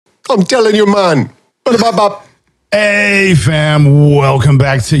I'm telling you, man. Ba-da-ba-ba. Hey, fam. Welcome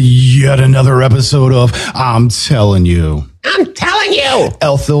back to yet another episode of I'm Telling You. I'm telling you.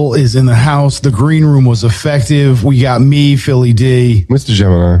 Ethel is in the house. The green room was effective. We got me, Philly D. Mr.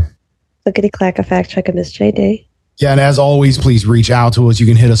 Gemini. Lickety clack a fact check of Miss JD. Yeah, and as always, please reach out to us. You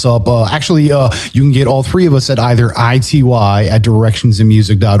can hit us up. You can get all three of us at either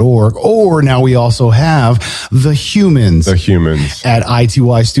ity@directionsinmusic.org, or now we also have the humans at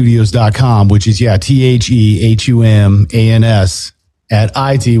itystudios.com, which is, THEHUMANS at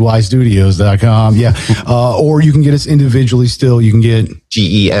itystudios.com. Yeah. Or you can get us individually still. You can get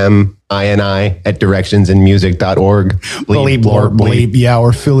GEMINI at directionsinmusic.org. Bleep, blorp, bleep. Yeah,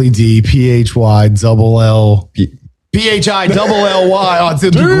 or Philly D, PHY PHILLY. The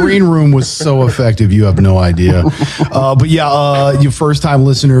green room was so effective. You have no idea. You first time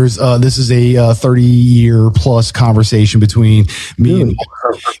listeners, this is a 30-year plus conversation between me and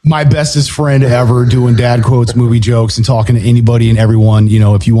my bestest friend ever, doing dad quotes, movie jokes, and talking to anybody and everyone. You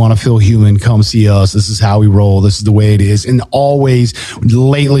know, if you want to feel human, come see us. This is how we roll. This is the way it is. And always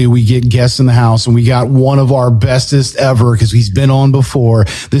lately we get guests in the house, and we got one of our bestest ever because he's been on before.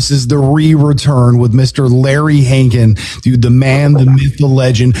 This is the return with Mr. Larry Hankin. Dude, the man, the myth, the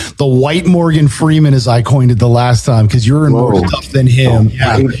legend, the white Morgan Freeman, as I coined it the last time, because you're in more stuff than him.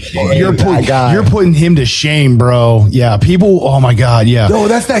 You're putting him to shame, bro. Yeah, people. Oh my God. Yeah. No,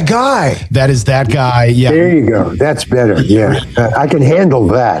 that's that guy. That is that guy. Yeah. There you go. That's better. Yeah, I can handle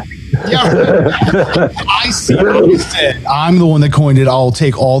that. Yeah. I see what you said. I'm the one that coined it. I'll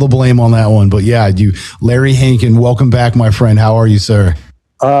take all the blame on that one. But yeah, Larry Hankin, welcome back, my friend. How are you, sir?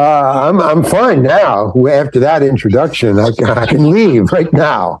 I'm fine now. After that introduction, I can leave right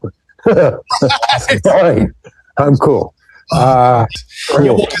now. Fine. I'm cool.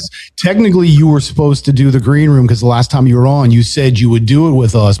 Because technically you were supposed to do the green room because the last time you were on, you said you would do it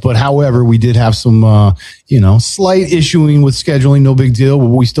with us. But however, we did have some, slight issuing with scheduling. No big deal. But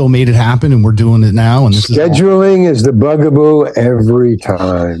we still made it happen, and we're doing it now. And scheduling is the bugaboo every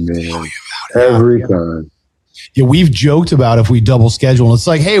time, man. Every time. Yeah, we've joked about if we double schedule, and it's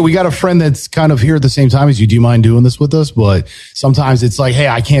like, hey, we got a friend that's kind of here at the same time as you. Do you mind doing this with us? But sometimes it's like, hey,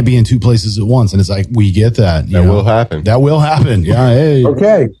 I can't be in two places at once. And it's like, we get that. That will happen. That will happen. Yeah. Hey.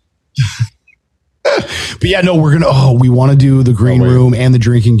 Okay. But yeah, no, we want to do the green room and the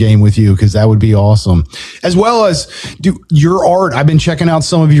drinking game with you because that would be awesome. As well as do your art. I've been checking out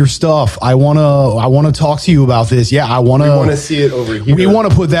some of your stuff. I want to talk to you about this. Yeah, we want to see it over here. We want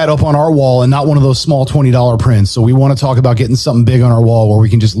to put that up on our wall and not one of those small $20 prints. So we want to talk about getting something big on our wall where we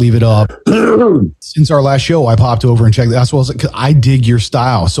can just leave it up. Since our last show, I popped over and checked that as well as I dig your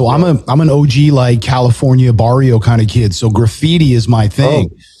style. So I'm an OG like California barrio kind of kid. So graffiti is my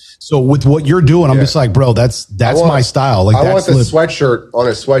thing. So with what you're doing, I'm just like, bro, that's my style. Like I want the sweatshirt on a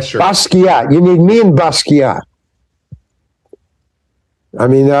sweatshirt. Basquiat. You need me and Basquiat. I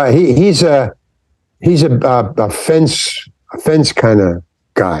mean, he's a fence kind of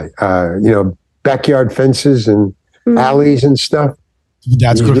guy. Backyard fences and alleys and stuff.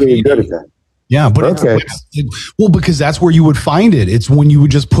 That's he's really good at that. Yeah, but because that's where you would find it. It's when you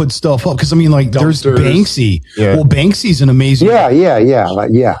would just put stuff up. Because I mean, like, there's Banksy. Yeah. Well, Banksy's an amazing. Yeah.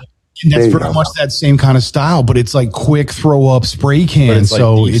 And that's pretty much that same kind of style, but it's like quick throw up spray can. It's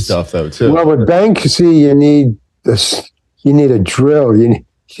so it's stuff though too. Well, with Banksy, you need a drill. You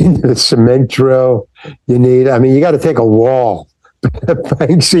need a cement drill. You got to take a wall.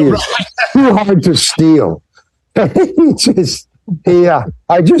 Banksy is too hard to steal.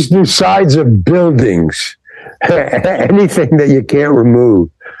 I just do sides of buildings. Anything that you can't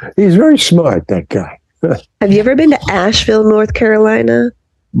remove. He's very smart, that guy. Have you ever been to Asheville, North Carolina?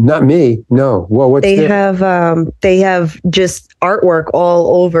 Not me. No. Well, they have just artwork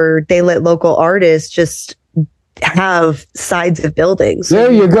all over. They let local artists just have sides of buildings. So there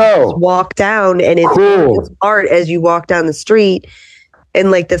you go. Walk down, and it's cool. Art as you walk down the street,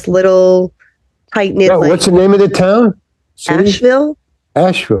 and like this little tight knit. What's the name of the town? Asheville.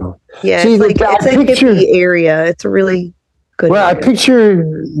 Asheville. Yeah, it's like hippie area. It's a really good. Well, area. I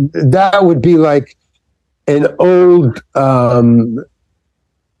picture that would be like an old.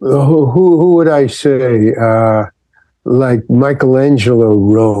 Who would I say? Like Michelangelo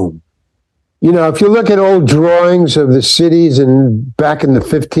Rome. If you look at old drawings of the cities and back in the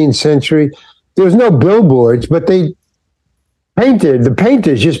 15th century, there was no billboards, but the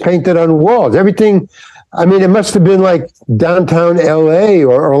painters just painted on walls. Everything, it must have been like downtown LA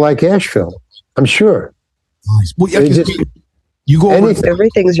or like Asheville, I'm sure. Nice. Well, you go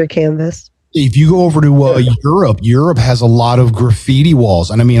everything's your canvas. If you go over to Europe has a lot of graffiti walls.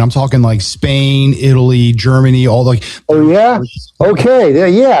 And I mean, I'm talking like Spain, Italy, Germany, all like. Oh, yeah?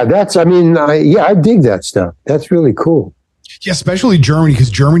 Okay. Yeah, I dig that stuff. That's really cool. Yeah, especially Germany,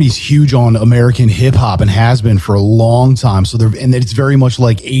 because Germany's huge on American hip hop and has been for a long time. So and it's very much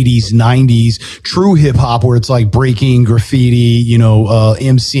like 80s, 90s true hip hop, where it's like breaking, graffiti,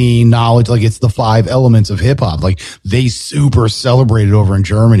 MC, knowledge. Like it's the 5 elements of hip hop. Like they super celebrate it over in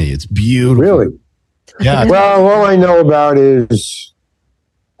Germany. It's beautiful. Really? Yeah. Well, all I know about is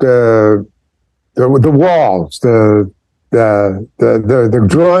the walls, the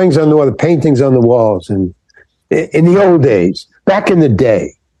drawings on the wall, the paintings on the walls, and in the old days, back in the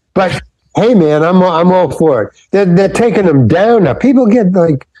day. But hey, man, I'm all for it. They're taking them down now. People get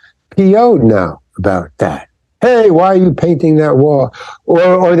like PO'd now about that. Hey, why are you painting that wall?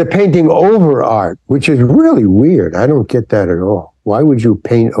 Or they're painting over art, which is really weird. I don't get that at all. Why would you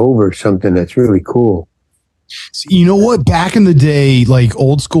paint over something that's really cool? You know what? Back in the day, like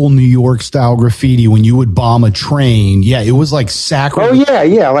old school New York style graffiti, when you would bomb a train, yeah, it was like sacrilege. Oh,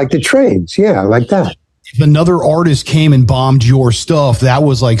 yeah, like the trains. Yeah, like that. If another artist came and bombed your stuff, that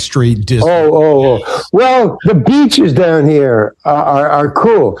was like straight diss. Oh. Well, the beaches down here are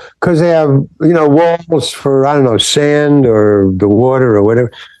cool because they have, walls for, I don't know, sand or the water or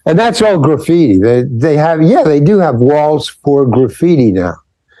whatever. And that's all graffiti. They do have walls for graffiti now.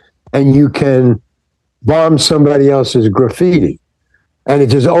 And you can bomb somebody else's graffiti. And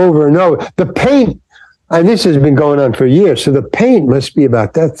it's just over and over. The paint. And this has been going on for years, so the paint must be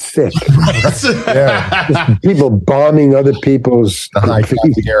about that thick. Yeah, just people bombing other people's high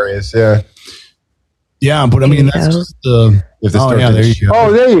traffic areas. Yeah, yeah, but I mean that's just the. There you go.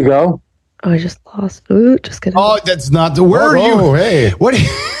 Oh, there you go. Oh, I just lost. Ooh, just kidding. Oh, that's not the. Where are you? Oh, hey, what?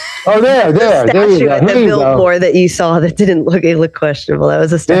 Oh, there The you statue go. at the billboard that you saw that didn't look questionable. That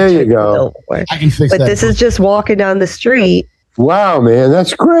was a statue. There you at the go. billboard. I can fix but that. this is just walking down the street. Wow, man,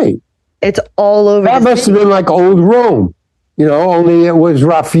 that's great. It's all over. That must have been like old Rome, only it was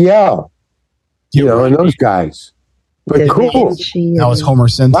Raphael, and those guys. But cool. That was Homer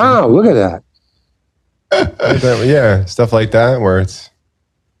Simpson. Wow, look at that. Yeah, stuff like that where it's.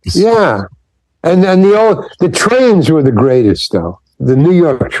 Yeah. And the trains were the greatest, though. The New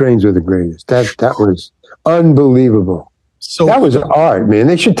York trains were the greatest. That was unbelievable. So that was art, man.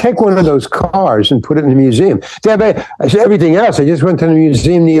 They should take one of those cars and put it in the museum. Everything else. I just went to the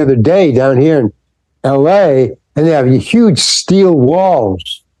museum the other day down here in L.A., and they have huge steel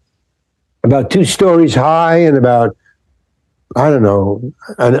walls, about 2 stories high, and about, I don't know,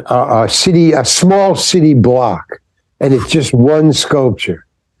 a small city block, and it's just one sculpture.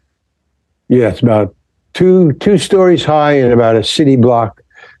 Yeah, it's about two stories high and about a city block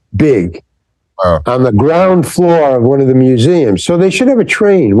big. On the ground floor of one of the museums. So they should have a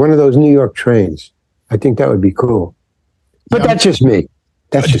train, one of those New York trains. I think that would be cool. But that's just me.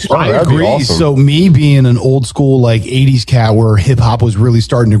 I agree. Awesome. So me being an old school like 80s cat where hip hop was really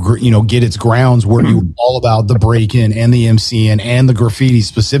starting to get its grounds, where you were all about the break-in and the MCing and the graffiti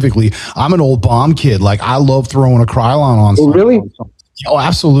specifically. I'm an old bomb kid. Like I love throwing a Krylon on. Oh, really? Oh,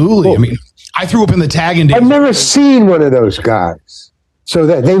 absolutely. Cool. I mean, I threw up in the tagging days. I've never seen one of those guys. So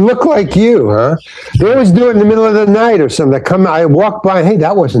that they look like you, huh? They always do it in the middle of the night or something. I walk by, hey,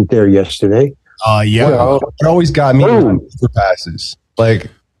 that wasn't there yesterday. Yeah. It always got me overpasses. Like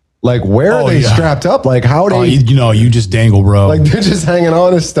where are they strapped up? Like how they? You just dangle, bro. Like they're just hanging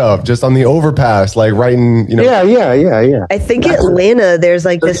on to stuff, just on the overpass, like writing. Yeah. I think Atlanta, there's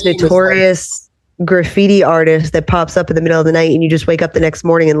like this notorious graffiti artist that pops up in the middle of the night, and you just wake up the next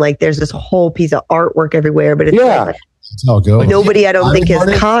morning and like there's this whole piece of artwork everywhere. But it's like, that's how it goes. Nobody, I don't think,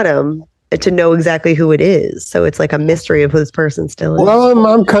 has caught him to know exactly who it is. So it's like a mystery of who this person still is. Well,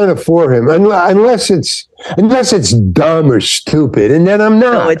 I'm kind of for him, unless it's dumb or stupid, and then I'm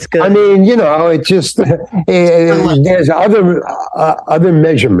not. No, it's good. I mean, it just there's other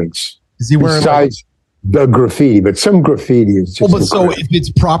measurements. Is he wearing besides the graffiti? But some graffiti is just. Well, but so if it's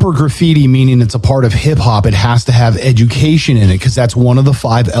proper graffiti, meaning it's a part of hip hop, it has to have education in it because that's one of the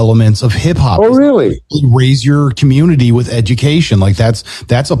 5 elements of hip hop. Oh, really? Raise your community with education. Like that's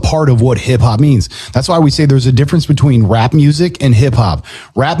a part of what hip hop means. That's why we say there's a difference between rap music and hip hop.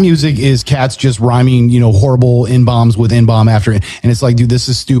 Rap music is cats just rhyming, horrible in-bombs with in-bomb after it. And it's like, dude, this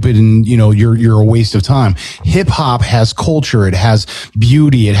is stupid. And you're a waste of time. Hip hop has culture. It has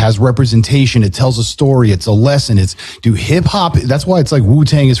beauty. It has representation. It tells a story. It's a lesson. It's hip hop. That's why it's like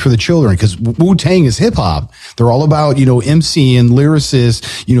Wu-Tang is for the children, because Wu-Tang is hip hop. They're all about, MC and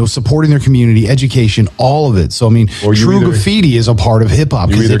lyricists, supporting their community, education, all of it. So, I mean, true graffiti is a part of hip hop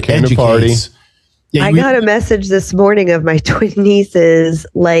because it educates. Yeah, I got a message this morning of my twin nieces,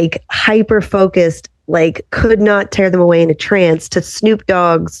 like hyper focused, like could not tear them away in a trance to Snoop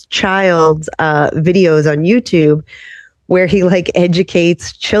Dogg's child's videos on YouTube, where he like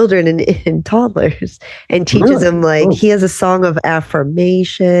educates children and toddlers and teaches them like he has a song of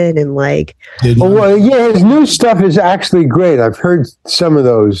affirmation and like. Well, yeah, his new stuff is actually great. I've heard some of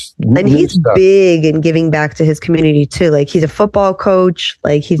those. And he's big in giving back to his community too. Like he's a football coach.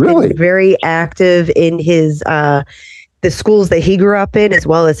 Like he's been very active in his the schools that he grew up in, as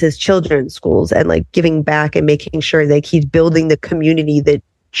well as his children's schools, and like giving back and making sure that he's building the community that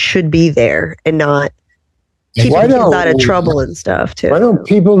should be there and not keeping kids out of trouble and stuff too. Why don't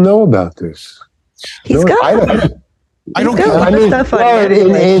people know about this? He's got. I don't care. I mean, well,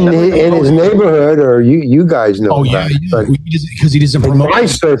 in his neighborhood, or you guys know. Oh yeah, because he doesn't promote. In my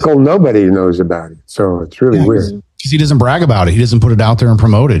circle, nobody knows about it, so it's really weird. Because he doesn't brag about it. He doesn't put it out there and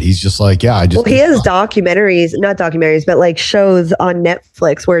promote it. He's just like, yeah, I just. Well, he has documentaries, not documentaries, but like shows on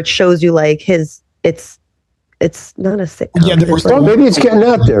Netflix where it shows you like his. It's not a sitcom. Yeah, maybe it's getting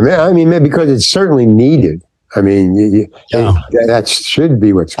out there, man. I mean, maybe because it's certainly needed. I mean, that should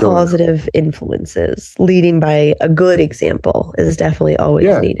be what's going on. Positive influences, leading by a good example, is definitely always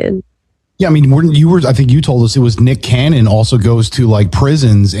needed. Yeah, I mean, I think you told us it was Nick Cannon also goes to like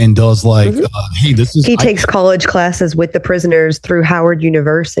prisons and does like, hey, this is. He takes college classes with the prisoners through Howard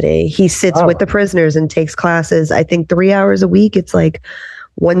University. He sits with the prisoners and takes classes. I think 3 hours a week. It's like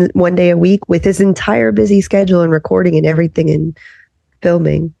one day a week with his entire busy schedule and recording and everything and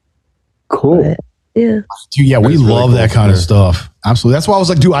filming. Cool. But, yeah. Dude, yeah, we love that kind of stuff. Absolutely. That's why I was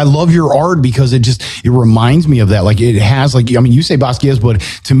like, dude, I love your art because it reminds me of that. Like it has like, I mean, you say Basquiat, but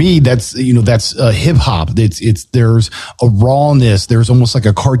to me, that's hip hop. There's a rawness. There's almost like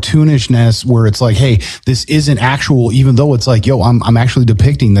a cartoonishness where it's like, hey, this isn't actual, even though it's like, yo, I'm actually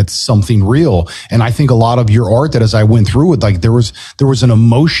depicting that's something real. And I think a lot of your art that as I went through it, like there was an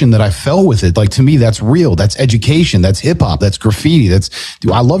emotion that I felt with it. Like to me, that's real. That's education. That's hip hop. That's graffiti.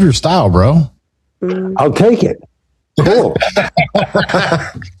 Dude, I love your style, bro. I'll take it. Cool.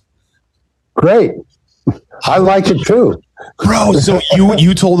 Great. I like it too. Bro, so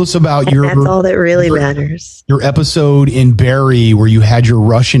you told us about that's all that really matters. Your episode in Barry where you had your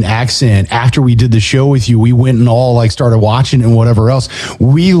Russian accent. After we did the show with you, we went and all like started watching and whatever else.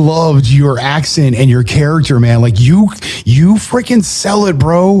 We loved your accent and your character, man. Like you freaking sell it,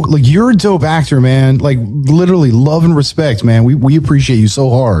 bro. Like you're a dope actor, man. Like literally love and respect, man. We appreciate you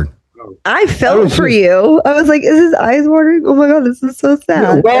so hard. I felt for you. I was like, is his eyes watering? Oh my God, this is so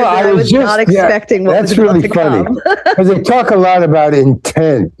sad. Well, I was just not expecting what that's was about really to funny. Because they talk a lot about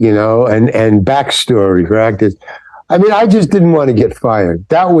intent, and backstory for actors. I mean, I just didn't want to get fired.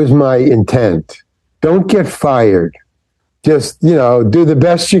 That was my intent. Don't get fired. Just, do the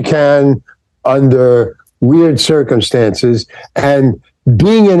best you can under weird circumstances. And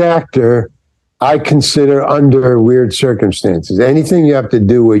being an actor, I consider under weird circumstances. Anything you have to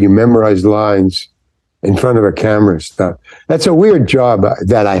do where you memorize lines in front of a camera and stuff. That's a weird job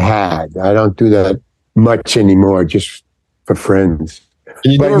that I had. I don't do that much anymore, just for friends.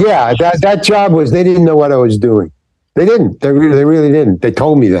 But yeah, that job they didn't know what I was doing. They didn't. They really didn't. They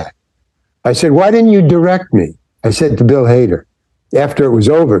told me that. I said, why didn't you direct me? I said to Bill Hader after it was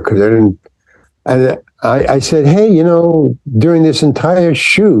over, because I didn't. And I said, hey, during this entire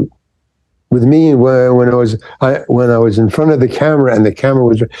shoot, with me, when I was in front of the camera and the camera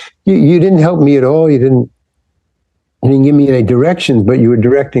was, you didn't help me at all. You didn't give me any directions, but you were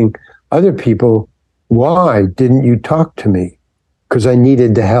directing other people. Why didn't you talk to me? Because I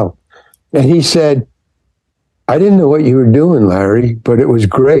needed the help. And he said, I didn't know what you were doing, Larry, but it was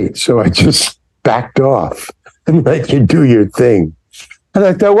great. So I just backed off and let you do your thing. And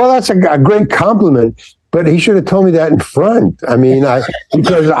I thought, well, that's a great compliment. But he should have told me that in front. I mean,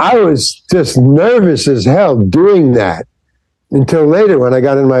 because I was just nervous as hell doing that until later when I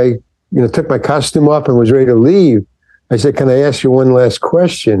got in took my costume off and was ready to leave. I said, can I ask you one last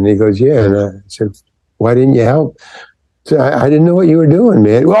question? And he goes, yeah. And I said, why didn't you help? So I didn't know what you were doing,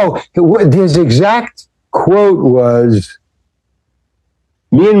 man. Well, his exact quote was,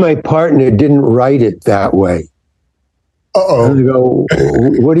 me and my partner didn't write it that way. And I go,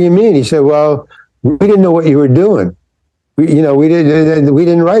 what do you mean? He said, well, we didn't know what you were doing. We didn't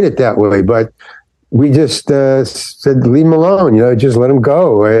write it that way, but we just said, leave him alone. Just let him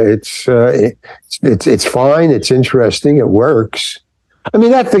go. It's fine. It's interesting. It works. I mean,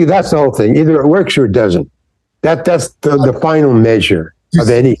 that's the whole thing. Either it works or it doesn't. That's the final measure of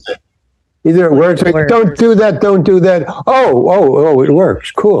anything. Either it works. Like, don't do that. Don't do that. Oh, it works.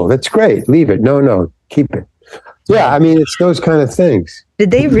 Cool. That's great. Leave it. No, keep it. Yeah, I mean, it's those kind of things.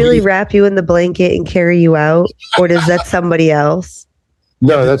 Did they really wrap you in the blanket and carry you out, or is that somebody else?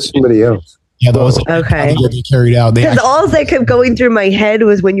 No, that's somebody else. Yeah, those okay. They carried out. Because all that kept going through my head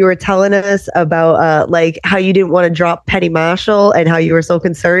was when you were telling us about like how you didn't want to drop Petty Marshall and how you were so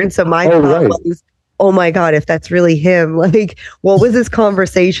concerned. So my thought was, oh my God, if that's really him, like, what was this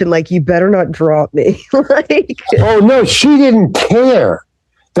conversation like? You better not drop me. Like, oh no, she didn't care.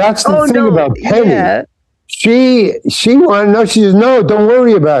 That's the thing about Penny. Yeah. She wanted to know. She says, "No, don't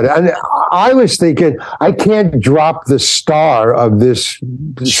worry about it." And I was thinking, I can't drop the star of this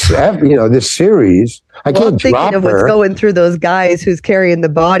series. I can't drop her. What's going through those guys who's carrying the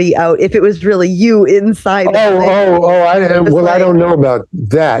body out. If it was really you inside. I don't know about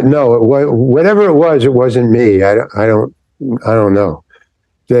that. No, whatever it was, it wasn't me. I don't know.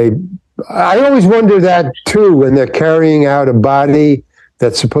 I always wonder that too when they're carrying out a body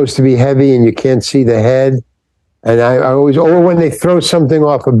that's supposed to be heavy and you can't see the head. And I always, or when they throw something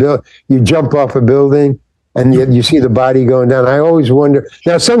off a building, you jump off a building and you see the body going down. I always wonder.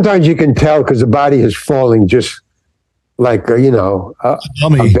 Now, sometimes you can tell because the body is falling just like, a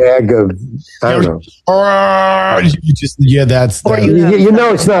bag of, I don't know. That's,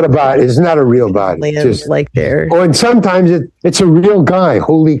 it's not a body. It's not a real body. Just like there. Oh, and sometimes it's a real guy.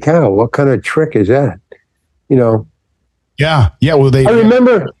 Holy cow. What kind of trick is that? Yeah. Well, I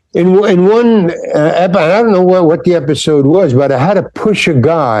remember in one episode, I don't know what the episode was, but I had to push a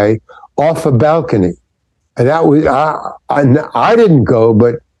guy off a balcony, and that was I didn't go,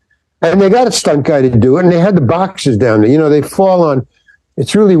 and they got a stunt guy to do it, and they had the boxes down there. They fall on.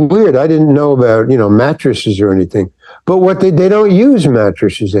 It's really weird. I didn't know about mattresses or anything, but what they don't use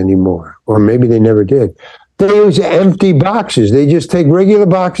mattresses anymore, or maybe they never did. They use empty boxes. They just take regular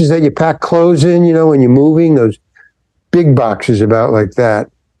boxes that you pack clothes in. When you're moving, those big boxes about like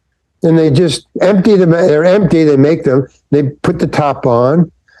that. And they just empty them. They're empty. They make them. They put the top on,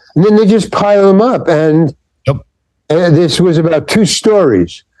 and then they just pile them up. And, and this was about 2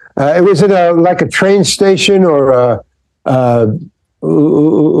 stories. It was at a train station or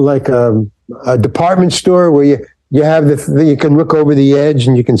like a department store where you have you can look over the edge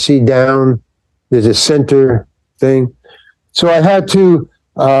and you can see down. There's a center thing. So I had to.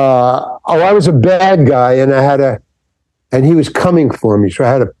 I was a bad guy, and he was coming for me, so I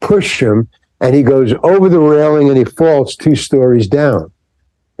had to push him, and he goes over the railing, and he falls 2 stories down,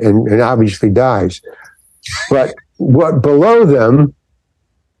 and obviously dies. But what below them,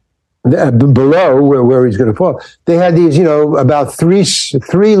 below where he's going to fall, they had these, about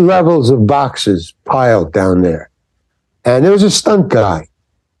three levels of boxes piled down there, and there was a stunt guy,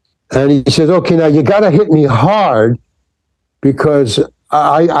 and he says, "Okay, now you got to hit me hard because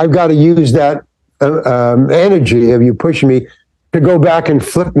I've got to use that." Energy of you pushing me to go back and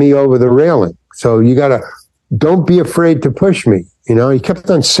flip me over the railing. So don't be afraid to push me. He kept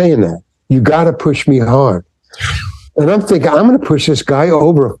on saying that. You got to push me hard. And I'm thinking, I'm going to push this guy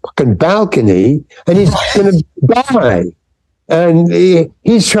over a fucking balcony and he's going to die. And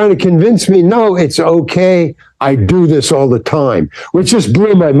he's trying to convince me, no, it's okay. I do this all the time, which just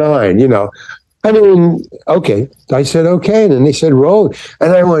blew my mind, I mean, okay. I said, okay. And then they said, roll.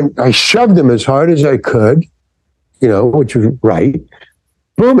 And I shoved him as hard as I could, which was right.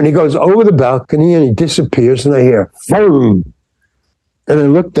 Boom. And he goes over the balcony and he disappears. And I hear, boom. And I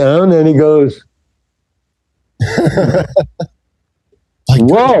look down and he goes,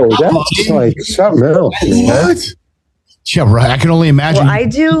 whoa, that's like something else. What? Yeah, right. I can only imagine. Well, I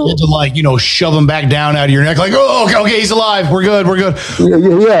do. To shove him back down out of your neck, like, oh, okay, he's alive. We're good.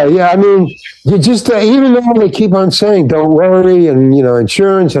 Yeah. I mean, you just even though they keep on saying, "Don't worry," and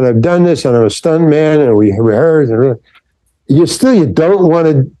insurance, and I've done this, and I'm a stunt man, and we rehearsed, and you don't want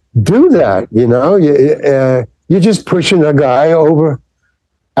to do that. You're just pushing a guy over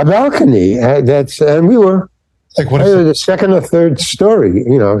a balcony. And we were like the second or third story,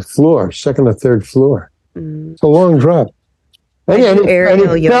 floor, second or third floor. It's a long drop. And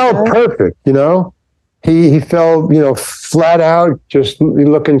he fell perfect, He fell, flat out, just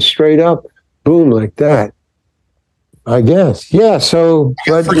looking straight up, boom, like that. I guess. Yeah, so,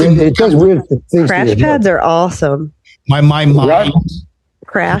 but it does weird things. Crash pads are awesome. My mind.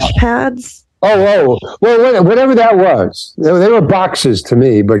 Crash pads? Oh, well, whatever that was. They were boxes to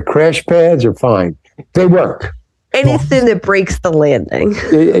me, but crash pads are fine. They work. Anything that breaks the landing.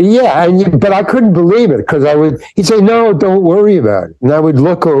 Yeah, but I couldn't believe it because he'd say, "No, don't worry about it." And I would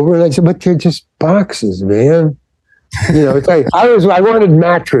look over and I'd say, "But they're just boxes, man." It's like I wanted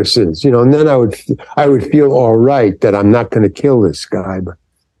mattresses, and then I would feel all right that I'm not going to kill this guy. But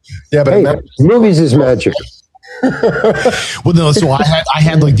yeah, but hey, movies is magic. Well, no, so I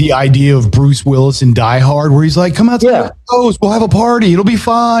had like the idea of Bruce Willis in Die Hard, where he's like, "Come out to the coast, we'll have a party, it'll be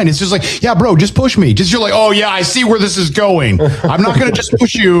fine." It's just like, yeah, bro, just push me. Just you're like, oh yeah, I see where this is going. I'm not gonna just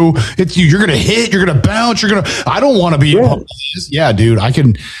push you. It's you're gonna hit, you're gonna bounce, I don't want to be. Yeah, dude,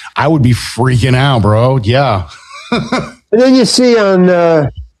 I would be freaking out, bro. Yeah. And then you see on,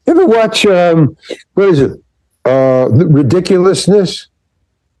 ever watch, what is it? Ridiculousness?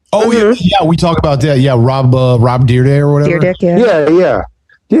 Oh, yeah, we talk about that. Yeah, Rob Deerday or whatever. Deerdick,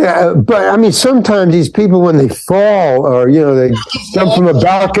 yeah. But I mean, sometimes these people, when they fall, or they jump from a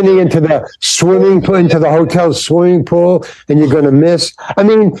balcony into the swimming pool, into the hotel swimming pool, and you're going to miss. I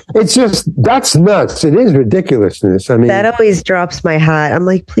mean, it's just that's nuts. It is ridiculousness. I mean, that always drops my hat. I'm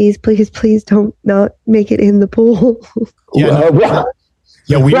like, please don't not make it in the pool.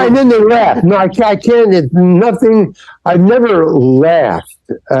 And then they laugh. No, I can't. It's nothing. I've never laughed.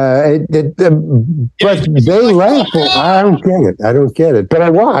 But they laugh. I don't get it. But I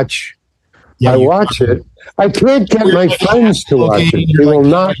watch. I watch it. I can't get my friends to watch it. They will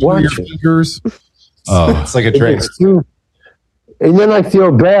not watch it. It's like a drink. And then I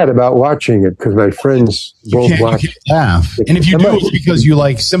feel bad about watching it because my friends won't watch it. Laugh. And if you do, it's because you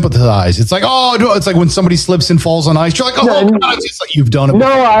sympathize. It's like, it's like when somebody slips and falls on ice. You're like, God, it's like you've done it. No,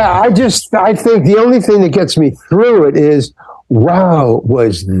 I think the only thing that gets me through it is, wow,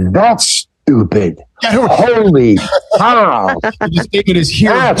 was that stupid? Holy cow! The statement is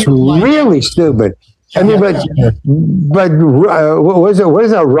here. That's really stupid. I mean, but what is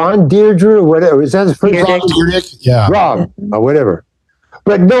that? Ron Deirdre or whatever? Is that his first name? Rob Deerdick? Yeah. Rob or whatever.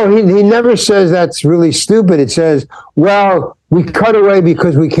 But no, he never says that's really stupid. It says, well, we cut away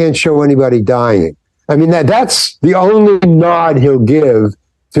because we can't show anybody dying. I mean, that's the only nod he'll give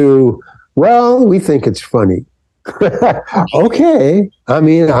to, well, we think it's funny. Okay. I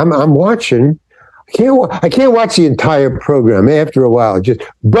mean, I'm watching. I can't watch the entire program after a while.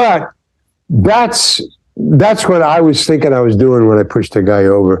 But that's what I was thinking I was doing when I pushed the guy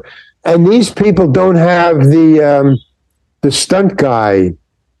over. And these people don't have the stunt guy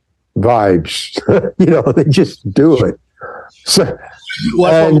vibes. They just do it. So,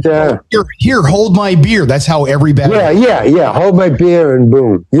 here, hold my beer. That's how everybody. Yeah. Hold my beer and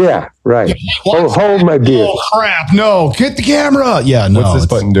boom. Yeah, right. Hold my beer. Oh crap! No, get the camera. Yeah, no. What's this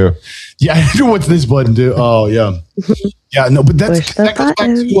button do? Yeah, what's this button do? Oh yeah. Yeah, no, but that goes back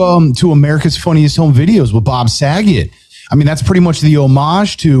to America's Funniest Home Videos with Bob Saget. I mean, that's pretty much the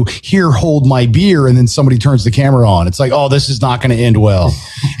homage to here, hold my beer, and then somebody turns the camera on. It's like, oh, this is not going to end well.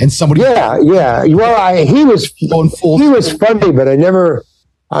 And somebody, yeah. Well, he was funny, but I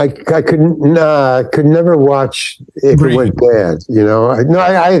could never watch if it went bad.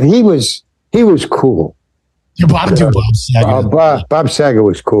 He was cool. You're Bob Saget. Bob Saget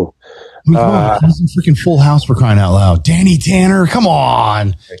was cool. He's in freaking Full House, for crying out loud. Danny Tanner, come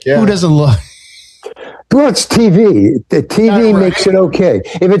on. Who doesn't love? Well, it's TV. The TV makes it okay.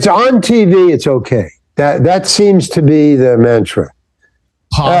 If it's on TV, it's okay. That seems to be the mantra.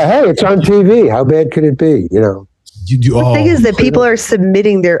 Hey, it's on TV. How bad could it be? The thing is that people are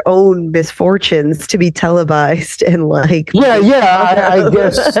submitting their own misfortunes to be televised and like. I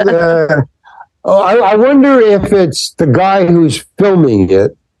guess. I wonder if it's the guy who's filming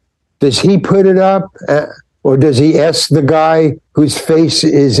it. Does he put it up? Or does he ask the guy whose face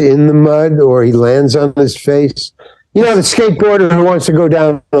is in the mud, or he lands on his face? The skateboarder who wants to go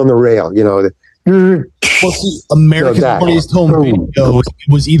down on the rail, America's Funniest Home Video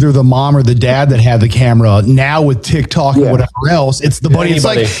was either the mom or the dad that had the camera. Now with TikTok and whatever else, it's the buddy. It's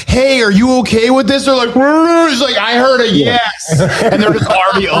like, hey, are you okay with this? They're like, it's like, I heard a yes. And they're just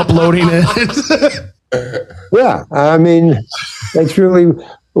already uploading it. Yeah, I mean, it's really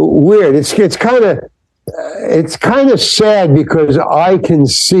weird. It's kind of sad because I can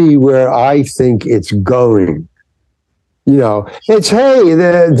see where I think it's going. It's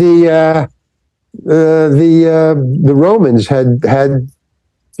the Romans had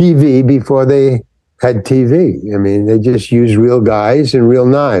TV before they had TV. I mean, they just used real guys and real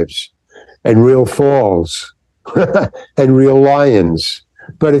knives and real falls and real lions.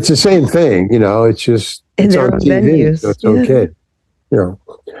 But it's the same thing, it's just it's on TV, so it's okay.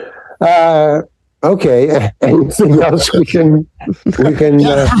 Okay. Anything else we can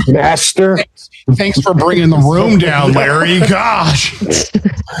master? Thanks for bringing the room down, Larry. Gosh.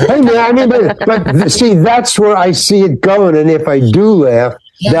 Hey man, I mean, but see, that's where I see it going, and if I do laugh,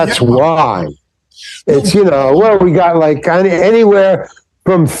 that's why. It's we got like anywhere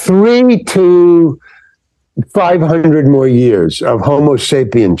from 3 to 500 more years of Homo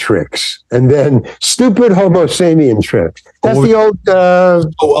sapien tricks, and then stupid Homo sapien tricks. That's the old.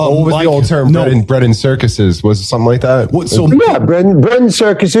 What was the old term? Bread in circuses was something like that. Bread in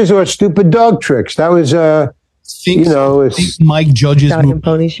circuses or stupid dog tricks. That was Mike Judge's movie,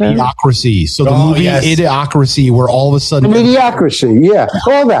 Pony Show? Idiocracy. So the movie Idiocracy, where all of a sudden Idiocracy,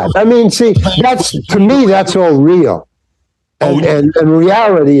 all that. I mean, see, that's to me, that's all real, and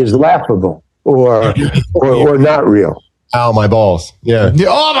reality is laughable or not real. Ow, my balls. Yeah.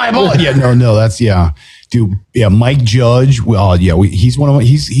 Oh, my balls. Yeah, no, that's dude. Yeah, Mike Judge. Well, he's one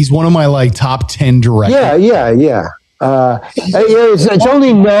of my like top 10 directors. Yeah. It's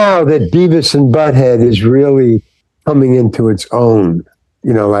only now that Beavis and Butthead is really coming into its own.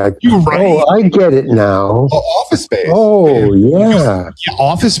 You're right. Oh, I get it now. Office Space. Oh, yeah.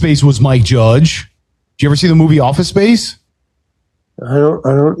 Office Space was Mike Judge. Did you ever see the movie Office Space? I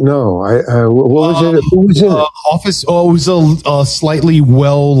don't know. What was it? Who was in it? Office. Oh, it was a slightly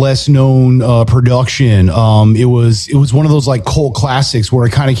less known production. It was one of those like cult classics where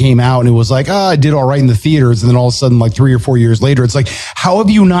it kind of came out and it was like, I did all right in the theaters, and then all of a sudden, like 3 or 4 years later, it's like, how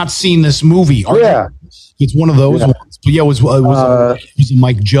have you not seen this movie? It's one of those ones. But it was a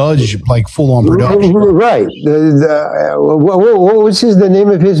Mike Judge like full on production. Right. What was the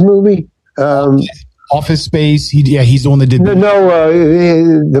name of his movie? Office Space. He's the one that did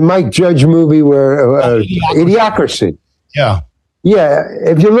the Mike Judge movie where Idiocracy. Yeah.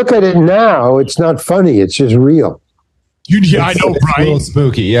 If you look at it now, it's not funny. It's just real. I know, right? A little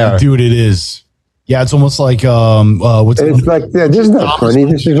spooky. Yeah, dude, it is. Yeah, it's almost like it's like this is not funny.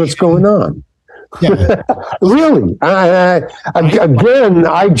 This is what's going on. Yeah. Really. Again,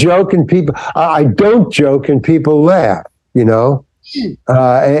 I joke and people. I don't joke and people laugh.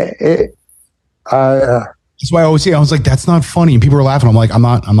 That's why I always say, I was like, that's not funny, and people are laughing. I'm like, I'm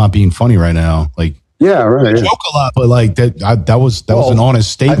not being funny right now. Like, yeah, right. I joke a lot, but like that was an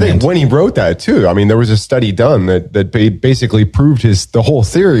honest statement. I think when he wrote that too, I mean, there was a study done that basically proved the whole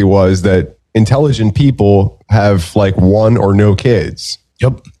theory was that intelligent people have like one or no kids.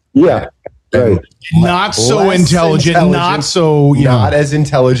 Yep. Yeah. Right. Not so intelligent, not so not as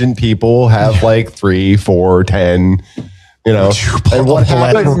intelligent people have like 3, 4, 10. And what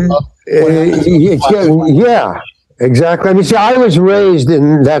happened? Yeah, exactly. I mean, see, I was raised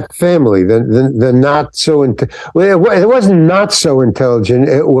in that family. The not so it wasn't not so intelligent.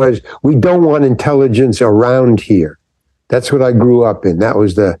 It was we don't want intelligence around here. That's what I grew up in. That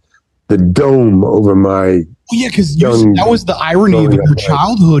was the dome over my. Yeah, because that was the irony of your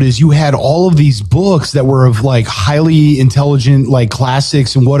childhood is you had all of these books that were of like highly intelligent, like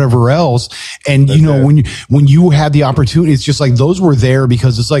classics and whatever else. And when you had the opportunity, it's just like those were there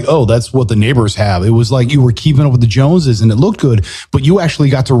because it's like, oh, that's what the neighbors have. It was like you were keeping up with the Joneses and it looked good, but you actually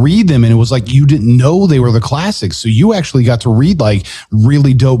got to read them and it was like you didn't know they were the classics. So you actually got to read like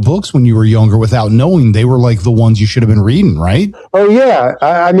really dope books when you were younger without knowing they were like the ones you should have been reading, right? Oh yeah,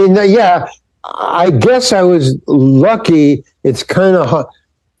 I mean, yeah. I guess I was lucky. It's kind of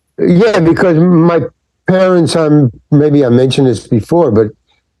because my parents. Maybe I mentioned this before, but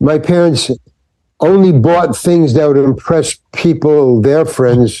my parents only bought things that would impress people, their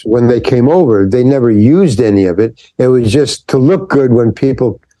friends, when they came over. They never used any of it. It was just to look good when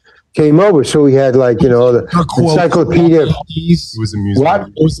people came over. So we had like the encyclopedia. It was a music. What?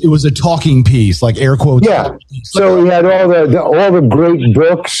 It was a talking piece, like air quotes. Yeah. So we had all the great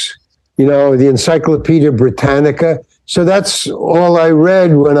books. The Encyclopedia Britannica. So that's all I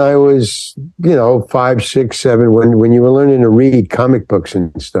read when I was, 5, 6, 7, when you were learning to read comic books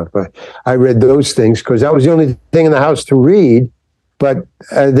and stuff. I read those things because that was the only thing in the house to read, but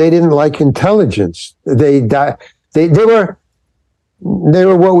they didn't like intelligence. They were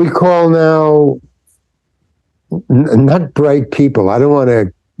what we call now not bright people. I don't want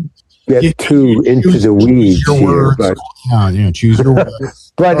to get too into the weeds here, but choose your words.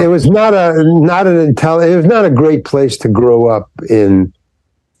 But it was not a great place to grow up in,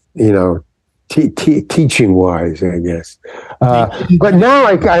 teaching wise, I guess. But now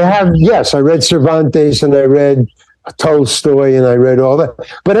I read Cervantes and I read Tolstoy and I read all that,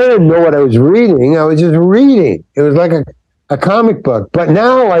 but I didn't know what I was reading. I was just reading. It was like a comic book. But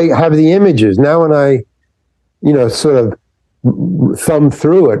now I have the images. Now when I, sort of thumb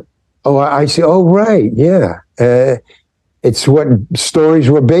through it, I see. Oh, right, yeah. It's what stories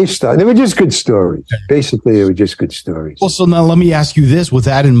were based on. They were just good stories. Basically, they were just good stories. Well, so now let me ask you this. With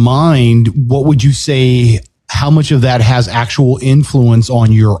that in mind, what would you say, how much of that has actual influence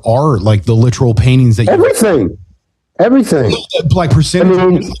on your art, like the literal paintings that you Everything. Like percentage? I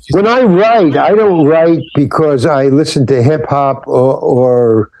mean, when I write, I don't write because I listen to hip-hop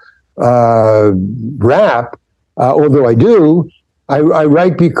or rap, although I do. I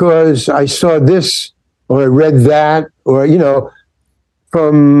write because I saw this or I read that, or,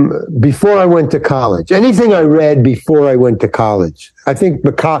 from before I went to college. Anything I read before I went to college. I think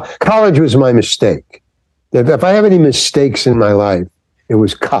college was my mistake. If I have any mistakes in my life, it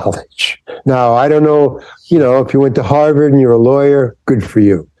was college. Now, I don't know, if you went to Harvard and you're a lawyer, good for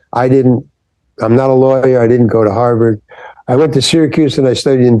you. I didn't. I'm not a lawyer. I didn't go to Harvard. I went to Syracuse and I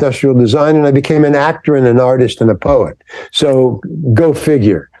studied industrial design, and I became an actor and an artist and a poet. So go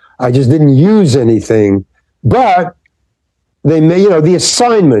figure. I just didn't use anything, but they made, the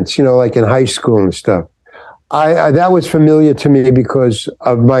assignments, like in high school and stuff. I that was familiar to me because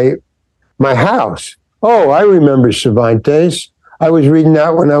of my house. Oh, I remember Cervantes. I was reading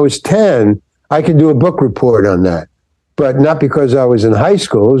that when I was 10. I could do a book report on that, but not because I was in high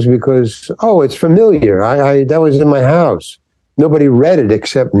school. It was because, it's familiar. That was in my house. Nobody read it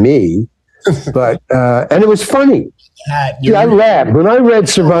except me, but and it was funny. I laughed. When I read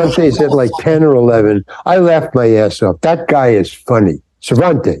Cervantes at like 10 or 11, I laughed my ass off. That guy is funny.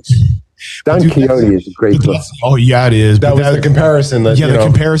 Cervantes. Don Quixote is a great book. Oh yeah, it is. That was the comparison. That, the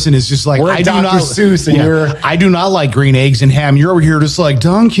comparison is just like I do not. Seuss and I do not like green eggs and ham. You're over here just like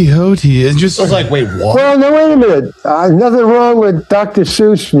Don Quixote. It's just like, wait, what? Well, no, wait a minute. Nothing wrong with Dr.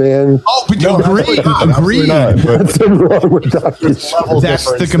 Seuss, man. Oh, but agree. Nothing wrong with Dr. Seuss. That's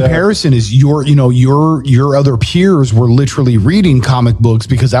the comparison. Is your other peers were literally reading comic books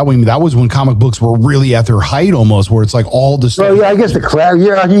because that was when comic books were really at their height almost, where it's like all the stuff. Well, yeah, I guess are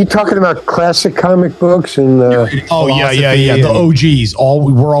you talking about classic comic books and the OGs.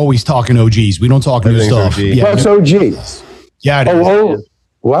 We're always talking OGs. We don't talk new stuff. Yeah, what's OG? Yeah,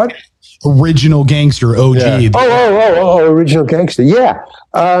 what? Original gangster OG. Original gangster. Yeah.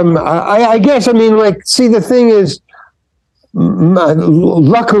 I guess, see, the thing is,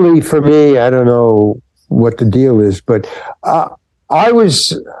 luckily for me, I don't know what the deal is, but I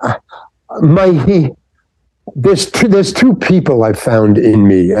was there's two people I found in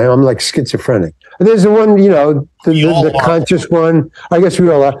me. I'm like schizophrenic. There's the one, the conscious one. I guess we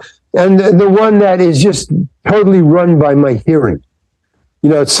all are. And the one that is just totally run by my hearing.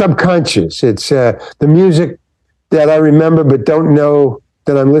 It's subconscious. It's the music that I remember but don't know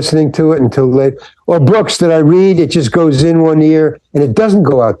that I'm listening to it until late. Or books that I read, it just goes in one ear and it doesn't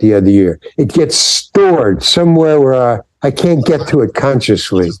go out the other ear. It gets stored somewhere where I can't get to it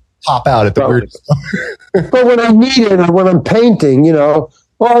consciously. Pop out at the weird. But when I need it, or when I'm painting, this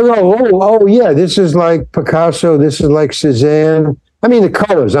is like Picasso, this is like Cézanne. The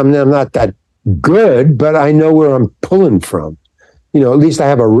colors, I'm not that good, but I know where I'm pulling from. At least I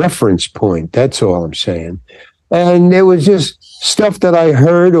have a reference point. That's all I'm saying. And it was just stuff that I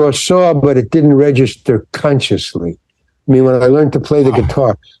heard or saw, but it didn't register consciously. When I learned to play the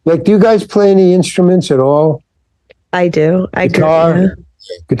guitar. Like, do you guys play any instruments at all? I do.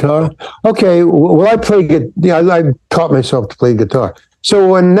 Guitar? Okay. Well, I play I taught myself to play guitar.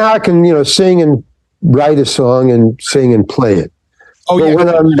 So now I can, sing and write a song and sing and play it. Oh, yeah.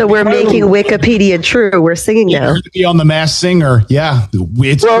 So we're making Wikipedia true. We're singing now. To be on The Masked Singer. Yeah.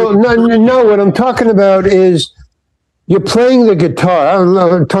 No. What I'm talking about is you're playing the guitar.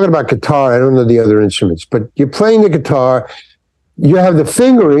 I'm talking about guitar. I don't know the other instruments, but you're playing the guitar. You have the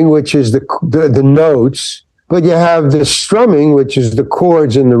fingering, which is the notes. But you have the strumming, which is the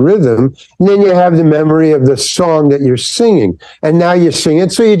chords and the rhythm. And then you have the memory of the song that you're singing. And now you're singing.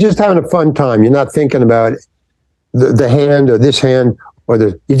 So you're just having a fun time. You're not thinking about the hand or this hand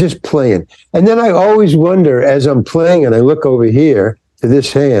you're just playing. And then I always wonder as I'm playing and I look over here to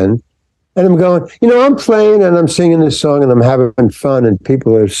this hand and I'm going, I'm playing and I'm singing this song and I'm having fun and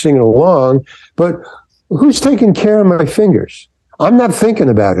people are singing along. But who's taking care of my fingers? I'm not thinking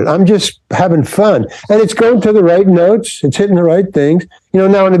about it. I'm just having fun. And it's going to the right notes. It's hitting the right things.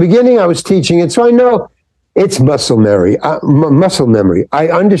 Now in the beginning I was teaching it, so I know it's muscle memory. I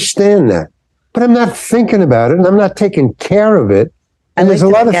understand that. But I'm not thinking about it and I'm not taking care of it. And there's a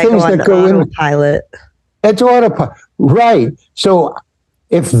lot of things that go in. Autopilot. It's autopilot. Right. So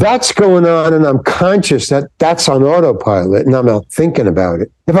if that's going on and I'm conscious that's on autopilot and I'm not thinking about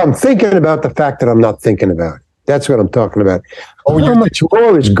it. If I'm thinking about the fact that I'm not thinking about it. That's what I'm talking about. How much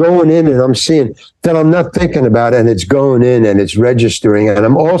more is going in and I'm seeing that I'm not thinking about it and it's going in and it's registering and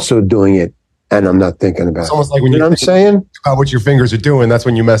I'm also doing it and I'm not thinking about it. It's almost like when you know what I'm saying? About what your fingers are doing, that's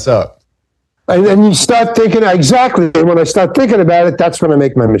when you mess up. And then you start thinking, exactly. When I start thinking about it, that's when I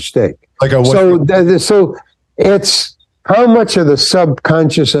make my mistake. So it's how much of the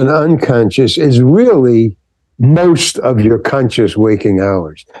subconscious and unconscious is really most of your conscious waking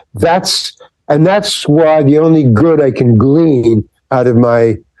hours. That's why the only good I can glean out of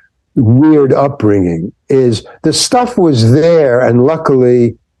my weird upbringing is the stuff was there, and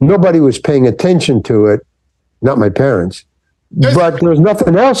luckily nobody was paying attention to it, not my parents, but there was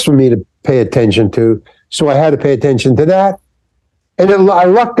nothing else for me to pay attention to, so I had to pay attention to that. And I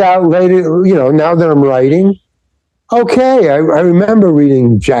lucked out later, now that I'm writing, okay, I remember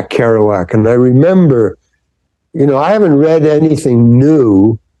reading Jack Kerouac, and I remember, I haven't read anything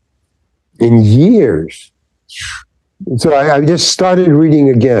new in years. So I just started reading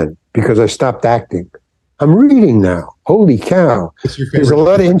again because I stopped acting. I'm reading now. Holy cow. There's a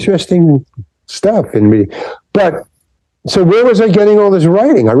lot of interesting stuff in reading. But so where was I getting all this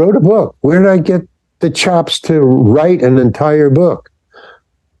writing? I wrote a book. Where did I get the chops to write an entire book?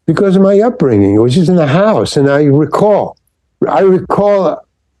 Because of my upbringing. It was just in the house. And I recall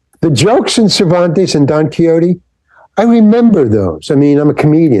the jokes in Cervantes and Don Quixote. I remember those. I mean, I'm a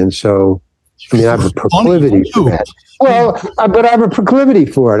comedian, so I have a proclivity for that. Well, but I have a proclivity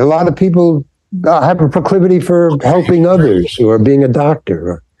for it. A lot of people have a proclivity for helping others or being a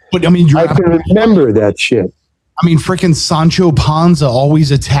doctor. But I mean, I can remember that shit. I mean, freaking Sancho Panza always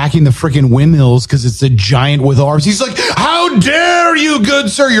attacking the freaking windmills because it's a giant with arms. He's like, "How dare you,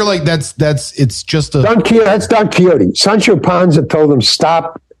 good sir?" You're like, it's just a That's Don Quixote. Sancho Panza told him,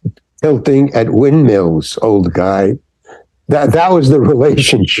 "Stop tilting at windmills, old guy." That was the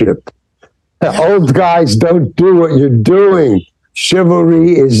relationship. Old guys don't do what you're doing.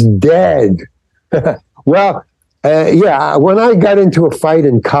 Chivalry is dead. Well, when I got into a fight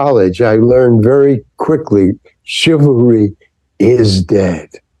in college, I learned very quickly chivalry is dead.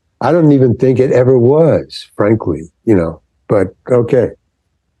 I don't even think it ever was, frankly, but okay.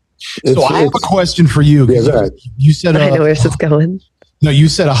 So I have a question for you. You said, I know where this is going. No, you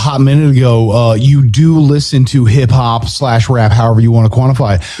said a hot minute ago, you do listen to hip hop / rap, however you want to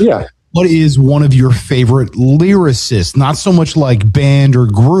quantify it. Yeah. What is one of your favorite lyricists? Not so much like band or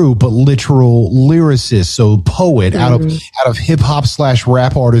group, but literal lyricist. So poet out of hip hop /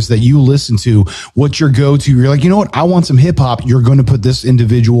 rap artists that you listen to. What's your go-to? You're like, you know what? I want some hip hop. You're going to put this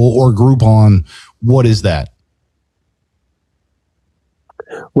individual or group on. What is that?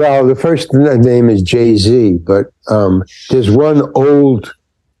 Well, the first name is Jay-Z, but there's one old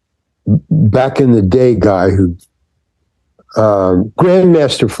back in the day guy who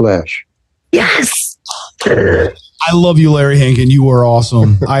Grandmaster Flash. Yes. I love you, Larry Hankin. You are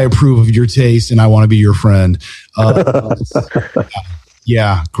awesome. I approve of your taste, and I want to be your friend.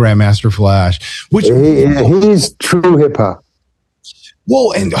 Yeah, Grandmaster Flash. Which he's true hip hop.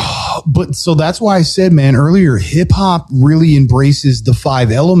 Well, but so that's why I said, man, earlier, hip hop really embraces the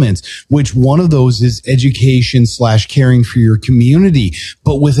 5 elements, which one of those is education / caring for your community,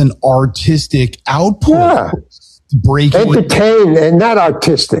 but with an artistic output. Yeah. Entertain and not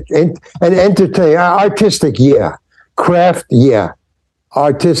artistic, and entertain. Artistic, yeah. Craft, yeah.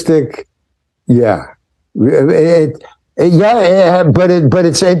 Artistic, yeah. But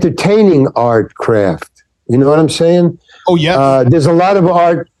it's entertaining art craft. You know what I'm saying? Oh yeah. There's a lot of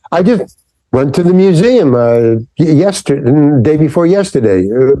art. I just went to the museum the day before yesterday,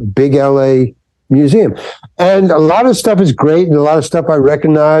 big LA museum, and a lot of stuff is great, and a lot of stuff I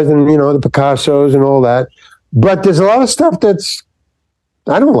recognize, and the Picassos and all that. But there's a lot of stuff that's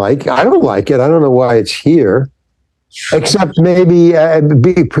I don't like. I don't like it. I don't know why it's here, except maybe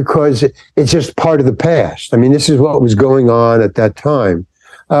because it's just part of the past. I mean, this is what was going on at that time.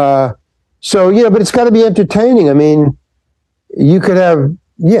 But it's got to be entertaining. I mean, you could have,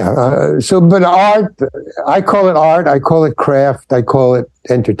 but art, I call it art, I call it craft, I call it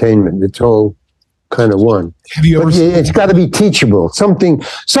entertainment. It's all kind of one. Have you ever it's got to be teachable. Something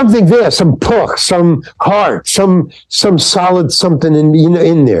there, some puck, some heart, some solid something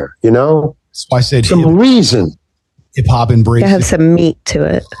in there, That's why I said some reason. Hip hop embraces. Have some meat to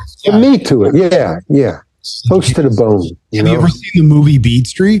it. Some meat to it. Yeah. Close to the bone. Have you ever seen the movie Beat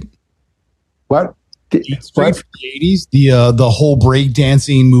Street? What? Beat Street from the 80s, the whole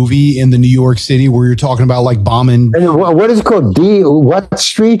breakdancing movie in the New York City where you're talking about like bombing. And what is it called? What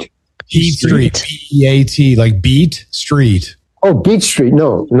street? Beat Street. B-E-A-T, like Beat Street. Oh, Beat Street.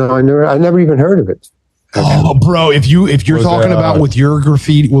 No, I never even heard of it. Oh, bro! If you're talking about with your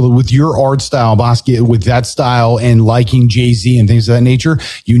graffiti, with your art style, Bosky, with that style, and liking Jay-Z and things of that nature,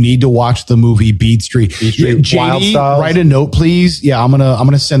 you need to watch the movie Beat Street. JD, write a note, please. Yeah, I'm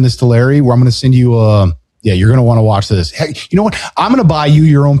gonna send this to Larry. Where I'm gonna send you you're gonna want to watch this. Hey, you know what? I'm gonna buy you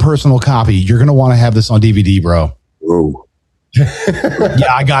your own personal copy. You're gonna want to have this on DVD, bro. Oh.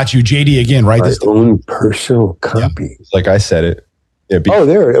 Yeah, I got you, JD. Again, right? My own personal copy. Yeah. Like I said it. Yeah,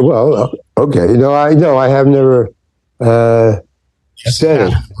 there. Well, okay. I have never. said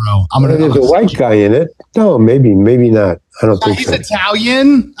it. Bro. There's a white guy in it. No, maybe not. I don't think he's so.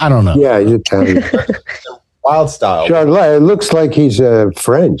 Italian. I don't know. Yeah, he's Italian. Wild style. Charlotte, it looks like he's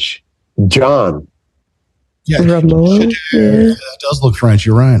French. John. Yeah, Ramon. it does look French.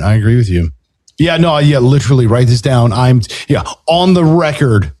 You're right. I agree with you. Yeah, no, yeah, literally write this down. I'm on the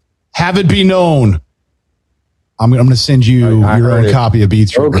record. Have it be known. I'm going to send you your own copy of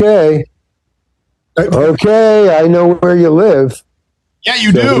Beats. Okay. Okay, I know where you live. Yeah,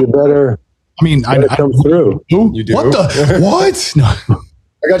 you So do. you better. I come through. You do. What the? What? No.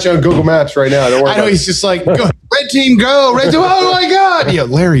 I got you on Google Maps right now. Don't worry. I know about he's just like, go, red team, go. Red team. Oh my God. Yeah,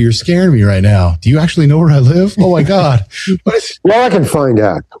 Larry, you're scaring me right now. Do you actually know where I live? Oh my God. Well, I can find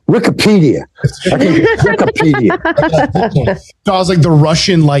out. Wikipedia. Wikipedia. So I was like the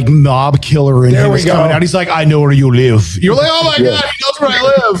Russian like mob killer, and There he we was go. coming out. He's like, I know where you live. You're like, oh my God, he knows where I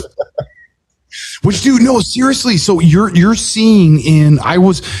live. Which, dude, no, seriously. So you're seeing in I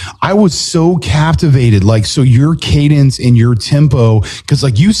was so captivated. Like, so your cadence and your tempo, because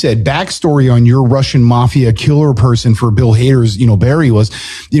like you said, backstory on your Russian mafia killer person for Bill Hader's, Barry was,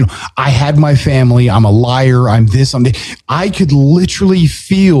 I had my family. I'm a liar. I'm this. I'm that. I could literally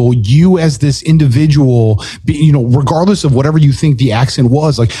feel you as this individual, regardless of whatever you think the accent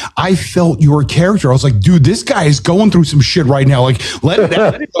was. Like, I felt your character. I was like, dude, this guy is going through some shit right now. Like, let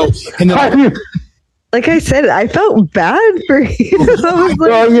it go. And then Like I said, I felt bad for you. I was like,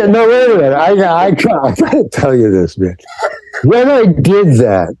 Well, yeah, no, wait a minute. I gotta tell you this, man. When I did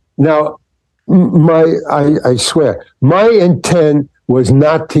that, now, I swear, my intent was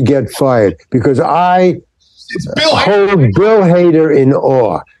not to get fired because I hold Bill Hader in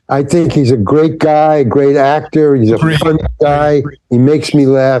awe. I think he's a great guy, a great actor. He's a fun guy. He makes me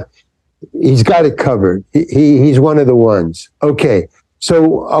laugh. He's got it covered. He's one of the ones. Okay.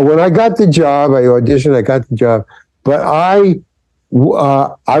 So when I got the job, I auditioned, I got the job, but I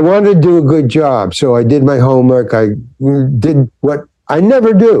wanted to do a good job. So I did my homework. I did what I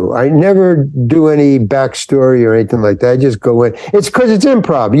never do. I never do any backstory or anything like that. I just go in. It's because it's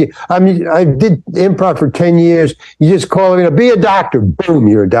improv. I did improv for 10 years. You just call it, be a doctor. Boom,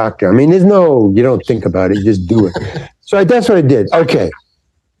 you're a doctor. I mean, you don't think about it. You just do it. So that's what I did. Okay.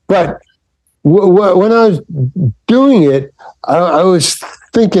 But when I was doing it, I was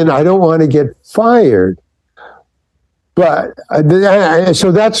thinking I don't want to get fired. But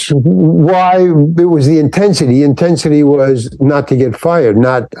so that's why it was the intensity. The intensity was not to get fired,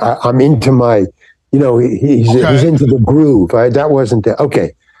 not I'm into my, he's into the groove. That wasn't that.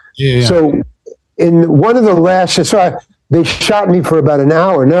 Okay. Yeah. So in one of the last, they shot me for about an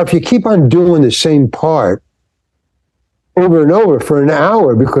hour. Now, if you keep on doing the same part over and over for an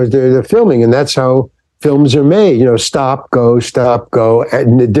hour because they're filming, and that's how films are made. Stop, go,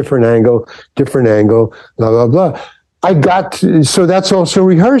 and a different angle, blah, blah, blah. So that's also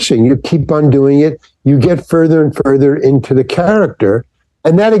rehearsing. You keep on doing it. You get further and further into the character.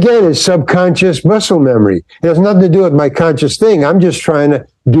 And that, again, is subconscious muscle memory. It has nothing to do with my conscious thing. I'm just trying to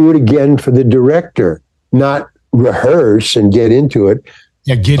do it again for the director, not rehearse and get into it.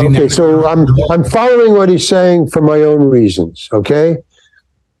 Yeah, okay, so I'm following what he's saying for my own reasons, okay?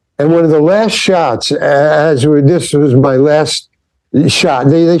 And one of the last shots, this was my last shot.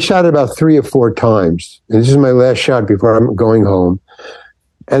 They shot it about 3 or 4 times. And this is my last shot before I'm going home.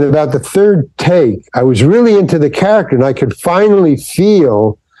 And about the third take, I was really into the character, and I could finally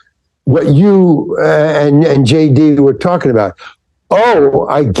feel what you and JD were talking about. Oh,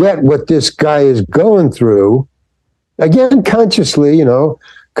 I get what this guy is going through. Again, consciously,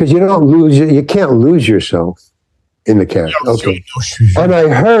 because you can't lose yourself in the character. Okay. And I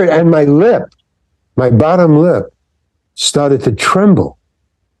heard, and my bottom lip started to tremble.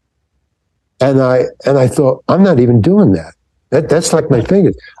 And I thought, I'm not even doing that. That's like my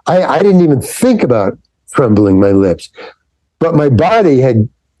fingers. I didn't even think about trembling my lips. But my body had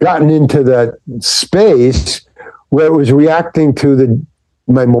gotten into that space where it was reacting to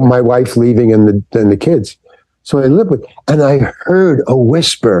my wife leaving and the kids. So I lived with, and I heard a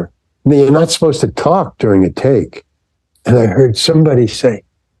whisper. You're not supposed to talk during a take. And I heard somebody say,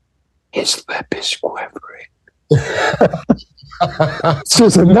 his lip is quivering. It's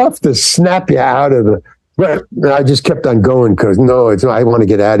just enough to snap you out of the, but I just kept on going because I want to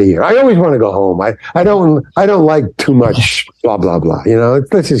get out of here. I always want to go home. I don't like too much blah, blah, blah.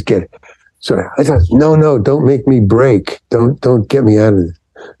 Let's just get it. So I thought, no, don't make me break. Don't get me out of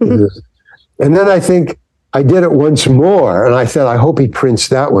this. And then I think, I did it once more, and I said, I hope he prints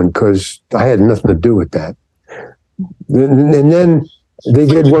that one because I had nothing to do with that. And then they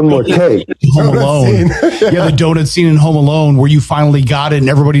did one more take. Home Alone. Yeah, the donut scene in Home Alone where you finally got it and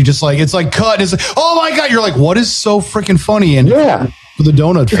everybody just like, it's like cut. It's like, oh my God. You're like, what is so freaking funny? And yeah, the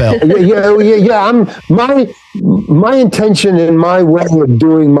donut fell. My intention and my way of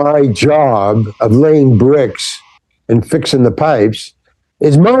doing my job of laying bricks and fixing the pipes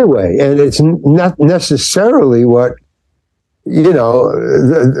is my way. And it's not necessarily what,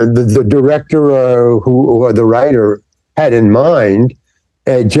 the director or the writer had in mind.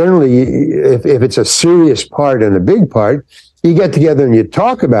 Generally, if it's a serious part and a big part, you get together and you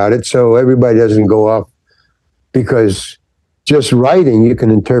talk about it so everybody doesn't go off, because just writing, you can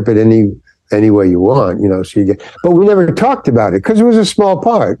interpret any way you want, so but we never talked about it because it was a small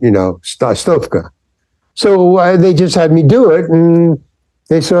part, Stovka. So they just had me do it, and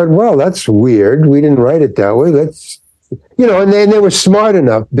they said, well, that's weird. We didn't write it that way. Let's, and they were smart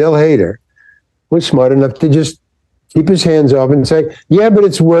enough. Bill Hader was smart enough to just keep his hands off and say, yeah, but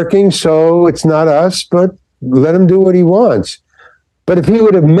it's working, so it's not us, but let him do what he wants. But if he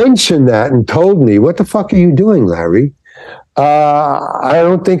would have mentioned that and told me, what the fuck are you doing, Larry? I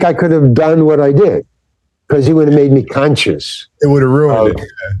don't think I could have done what I did, because he would have made me conscious. It would have ruined it.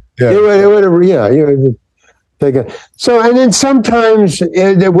 Yeah. It would have, taken. So, and then sometimes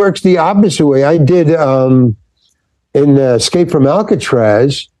it works the opposite way. I did in Escape from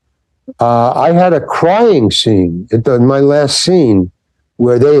Alcatraz. I had a crying scene in my last scene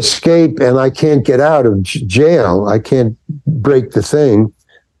where they escape and I can't get out of jail. I can't break the thing.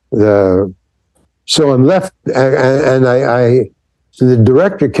 So I'm left, and so the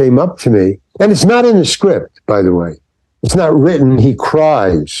director came up to me, and it's not in the script, by the way. It's not written. He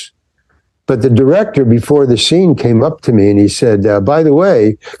cries. But the director before the scene came up to me and he said, by the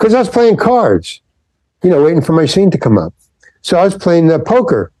way, because I was playing cards, waiting for my scene to come up. So I was playing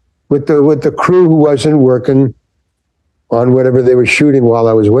poker with the crew who wasn't working on whatever they were shooting while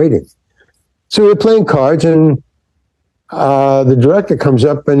I was waiting. So we were playing cards, and the director comes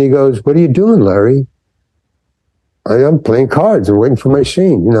up and he goes, what are you doing, Larry? I'm playing cards and waiting for my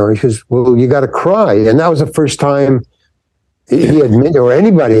scene. He says, well, you got to cry. And that was the first time he had or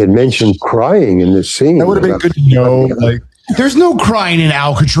anybody had mentioned crying in this scene. That would have been good to know. Like, there's no crying in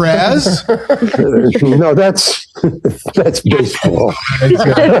Alcatraz. No, that's baseball. I'm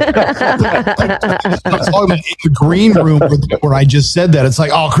talking in the green room where I just said that. It's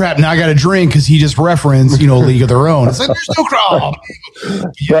like, oh crap! Now I got to drink because he just referenced, League of Their Own. It's like there's no cry.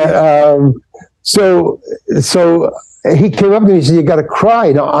 But, so he came up to me and he said, "You got to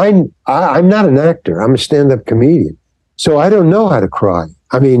cry." Now I'm not an actor. I'm a stand-up comedian, so I don't know how to cry.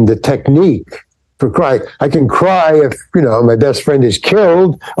 I mean, the technique for cry. I can cry if, my best friend is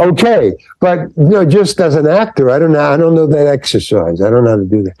killed. Okay. But, just as an actor, I don't know that exercise. I don't know how to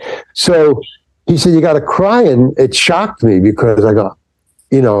do that. So he said, you got to cry. And it shocked me because I go,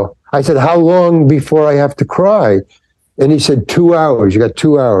 I said, how long before I have to cry? And he said, 2 hours. You got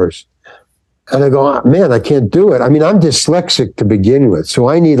 2 hours. And I go, oh, man, I can't do it. I mean, I'm dyslexic to begin with. So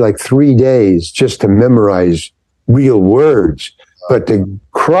I need like 3 days just to memorize real words. But to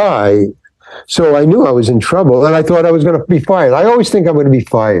cry, so I knew I was in trouble, and I thought I was going to be fired. I always think I'm going to be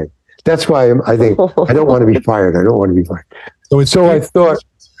fired. That's why I think I don't want to be fired. I don't want to be fired. So I thought,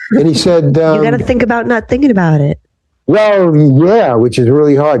 and he said, you got to think about not thinking about it. Well, yeah, which is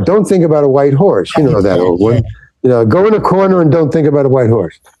really hard. Don't think about a white horse. You know that old one. Go in a corner and don't think about a white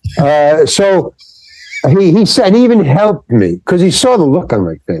horse. So he said, he even helped me because he saw the look on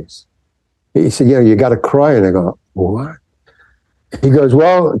my face. He said, you got to cry. And I go, what? He goes,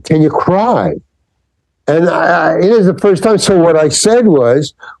 well, can you cry? And it is the first time. So what I said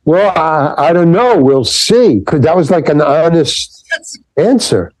was, well, I don't know. We'll see. Because that was like an honest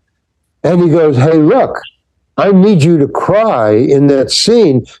answer. And he goes, hey, look, I need you to cry in that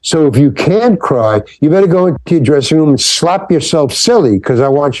scene. So if you can't cry, you better go into your dressing room and slap yourself silly because I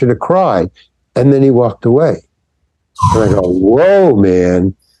want you to cry. And then he walked away. And I go, whoa,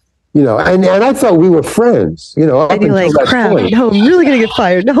 man. And I thought we were friends, And you're like, crap, no, I'm really going to get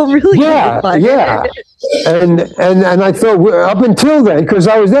fired. No, I'm really going to get fired. Yeah. And I thought up until then, because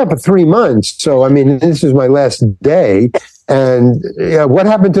I was there for 3 months. So, I mean, this is my last day. And what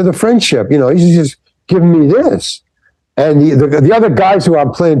happened to the friendship? He's just giving me this. And the other guys who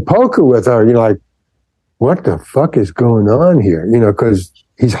I'm playing poker with are, like, what the fuck is going on here? Because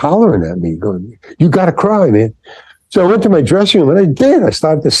he's hollering at me going, you got to cry, man. So I went to my dressing room and I did. I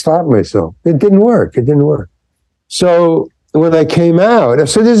started to stop myself. It didn't work. So when I came out,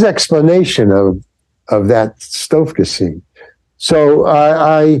 so there's explanation of that Stovka scene. So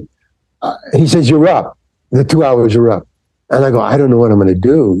he says, you're up. The 2 hours are up. And I go, I don't know what I'm going to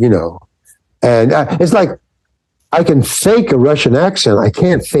do, And it's like, I can fake a Russian accent. I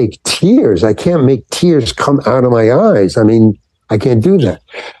can't fake tears. I can't make tears come out of my eyes. I mean, I can't do that.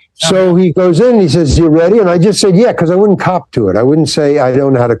 So he goes in and he says, "You ready?" And I just said, "Yeah," because I wouldn't cop to it. I wouldn't say, "I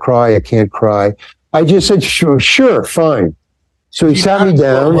don't know how to cry. I can't cry." I just said, "Sure, fine." So he sat me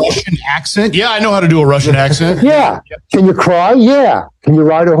down. Russian accent? Yeah, I know how to do a Russian accent. Yeah. Can you cry? Yeah. Can you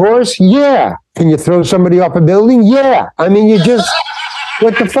ride a horse? Yeah. Can you throw somebody off a building? Yeah. I mean, you just,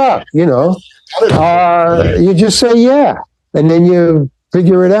 what the fuck, you know? You just say yeah, and then you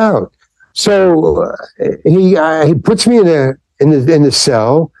figure it out. So he puts me in the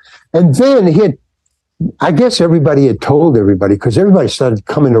cell, and then I guess everybody had told everybody, because everybody started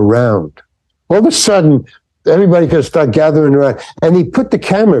coming around. All of a sudden, everybody could start gathering around, and he put the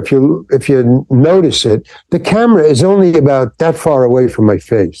camera. If you notice it, the camera is only about that far away from my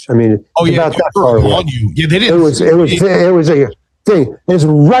face. I mean, about that far away. Yeah, they didn't. It was a thing. It's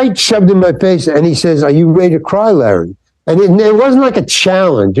right shoved in my face, and he says, "Are you ready to cry, Larry?" And it wasn't like a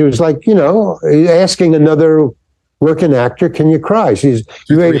challenge. It was like, you know, asking another working actor, "Can you cry?" So he's,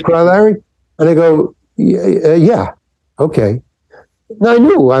 "You ready to cry, Larry?" And I go, "Yeah, okay." No, I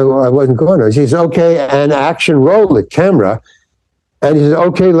knew I wasn't going to. He says, "Okay, and action, roll it, camera." And he says,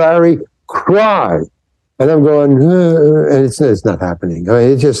 "Okay, Larry, cry." And I'm going, and it's not happening. I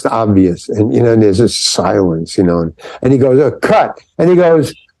mean, it's just obvious. And, you know, and there's this silence, you know. And he goes, "Cut." And he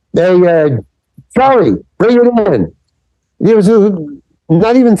goes, "Hey, Charlie, bring it in." He was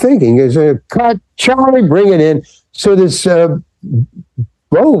not even thinking. He goes, "Cut, Charlie, bring it in." So this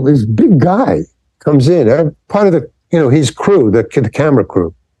big guy comes in, part of his crew, the camera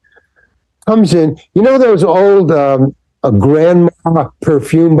crew, comes in. You know those old grandma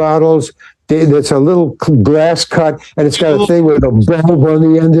perfume bottles? That's a little glass cut, and it's got a thing with a bulb on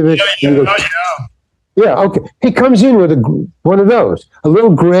the end of it. Yeah, okay. He comes in with one of those, a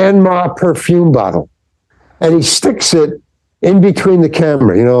little grandma perfume bottle, and he sticks it in between the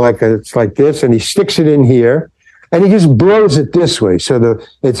camera, you know, like it's like this, and he sticks it in here, and he just blows it this way, so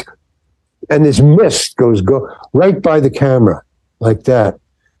and this mist goes right by the camera, like that.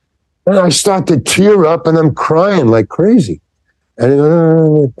 And I start to tear up, and I'm crying like crazy.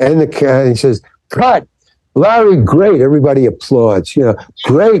 And he says, "Cut, Larry, great." Everybody applauds. You know,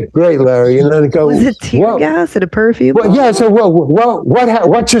 great, Larry. And then I go, "Was it tear gas and a perfume?" Well, yeah. So,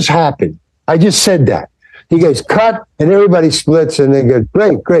 what just happened? I just said that. He goes, "Cut," and everybody splits, and they go,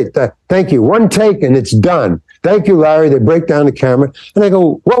 "Great, thank you. One take, and it's done. Thank you, Larry." They break down the camera, and I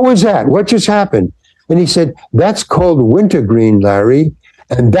go, "What was that? What just happened?" And he said, "That's called wintergreen, Larry,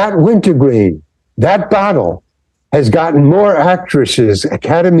 and that wintergreen, that bottle, has gotten more actresses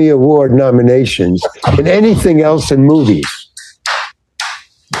Academy Award nominations than anything else in movies."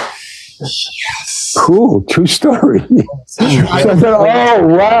 Yes. Cool. True story. So I thought, oh,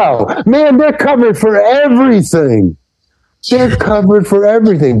 wow. Man, they're covered for everything. They're covered for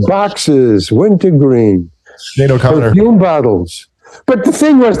everything. Boxes, wintergreen, perfume bottles. But the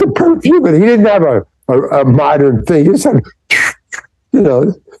thing was the perfume. He didn't have a modern thing. He just had, you know,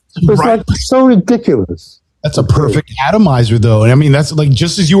 it was like so ridiculous. That's a perfect atomizer, though. And I mean, that's like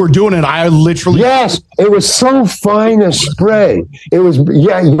just as you were doing it, I literally. Yes, it was so fine a spray. It was,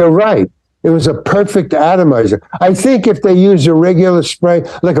 yeah, you're right. It was a perfect atomizer. I think if they use a regular spray,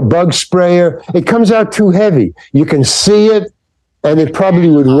 like a bug sprayer, it comes out too heavy. You can see it, and it probably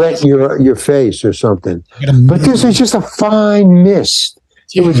would wet your face or something. But this is just a fine mist.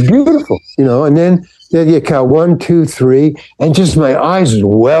 It was beautiful, you know, and then you count 1, 2, 3, and just my eyes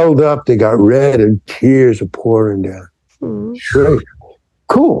welled up. They got red, and tears are pouring down. Great.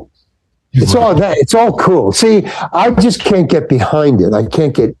 Cool. It's all that. It's all cool. See, I just can't get behind it. I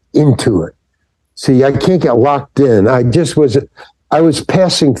can't get into it. See, I can't get locked in. I was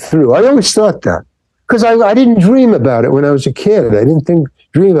passing through. I always thought that because I didn't dream about it when I was a kid. I didn't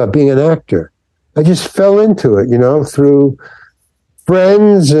dream about being an actor. I just fell into it, you know, through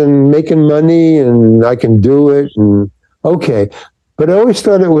friends and making money, and I can do it, and okay. But I always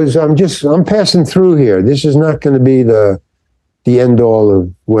thought it was, I'm passing through here. This is not going to be the end all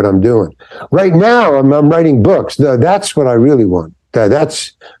of what I'm doing. Right now, I'm writing books. That's what I really want.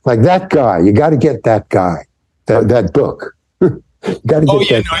 That's like that guy. You got to get that guy, that book. We'll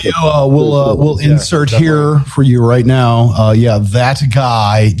insert definitely here for you right now. That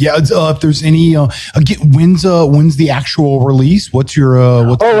guy. Yeah, if there's any, when's the actual release? What's your?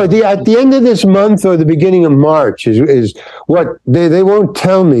 At the end of this month or the beginning of March is what they won't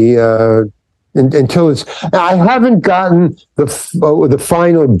tell me until it's. I haven't gotten the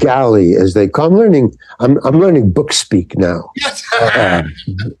final galley, as they call. I'm learning book speak now. Well,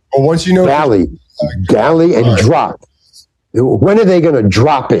 once you know galley and drop. When are they going to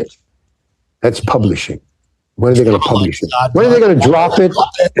drop it? That's publishing. When are they going to publish it? When are they going to drop it?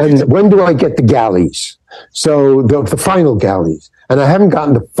 And when do I get the galleys? So the final galleys. And I haven't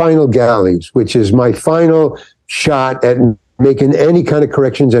gotten the final galleys, which is my final shot at making any kind of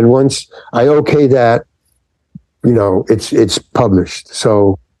corrections. And once I okay that, it's published.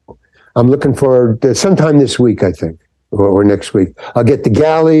 So I'm looking for sometime this week, I think, or next week. I'll get the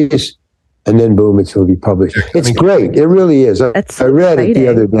galleys, and then boom, it'll be published. It's great. It really is. I read it the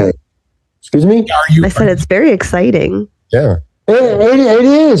other day. Excuse me? I said it's very exciting. Yeah. It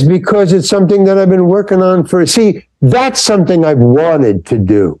is, because it's something that I've been working on that's something I've wanted to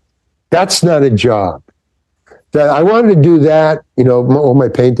do. That's not a job. That I wanted to do that, all my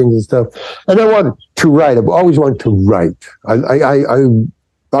paintings and stuff. And I wanted to write. I've always wanted to write.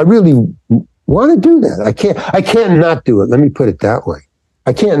 I really want to do that. I can't not do it. Let me put it that way.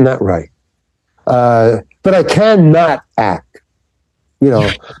 I can't not write. But I can not act.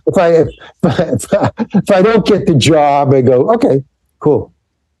 If I don't get the job, I go, okay, cool.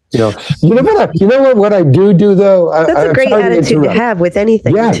 What I do though. That's a great attitude to have with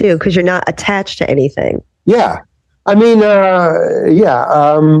anything too, because you're not attached to anything. Yeah, I mean,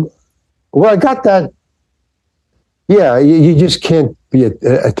 well, I got that. Yeah, you just can't be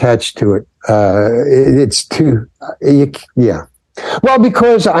attached to it. It's too. Yeah. Well,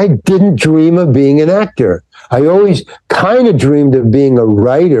 because I didn't dream of being an actor. I always kind of dreamed of being a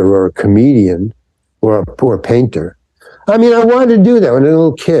writer or a comedian or a painter. I mean, I wanted to do that when I was a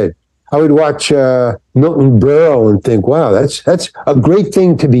little kid. I would watch Milton Berle and think, wow, that's a great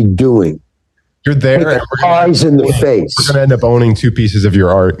thing to be doing. You're there. Eyes in the face. We're going to end up owning 2 pieces of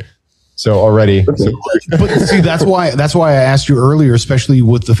your art. So already, but see, that's why I asked you earlier, especially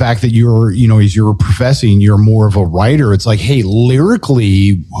with the fact that as you're professing, you're more of a writer. It's like, hey,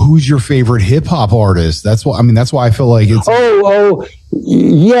 lyrically, who's your favorite hip hop artist? That's why I feel like it's.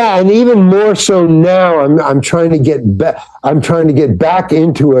 Yeah, and even more so now. I'm trying to get back. I'm trying to get back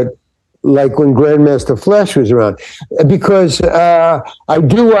into it, like when Grandmaster Flash was around, because I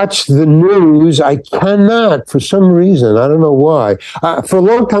do watch the news. I cannot, for some reason, I don't know why. For a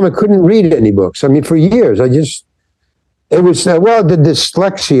long time, I couldn't read any books. I mean, for years, it was, the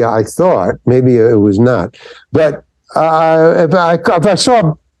dyslexia, I thought. Maybe it was not. But if I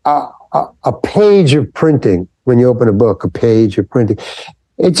saw a page of printing, when you open a book, a page of printing,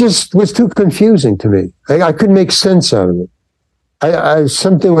 it just was too confusing to me. I couldn't make sense out of it. I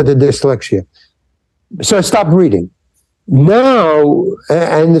something with the dyslexia. So I stopped reading. Now,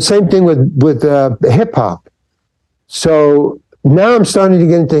 and the same thing with hip hop. So now I'm starting to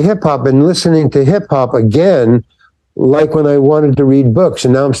get into hip hop and listening to hip hop again, like when I wanted to read books,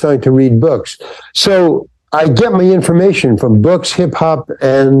 and now I'm starting to read books. So I get my information from books, hip hop,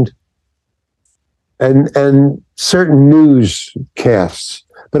 and certain newscasts.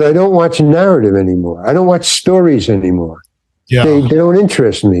 But I don't watch narrative anymore. I don't watch stories anymore. Yeah. They don't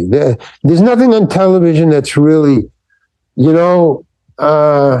interest me. There's nothing on television that's really, it's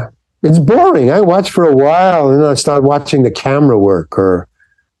boring. I watch for a while and then I start watching the camera work, or,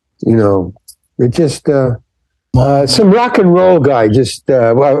 it just, some rock and roll guy just,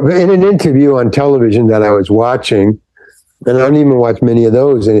 in an interview on television that I was watching, and I don't even watch many of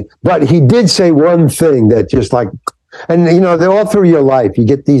those, but he did say one thing that just like, and they're all through your life. You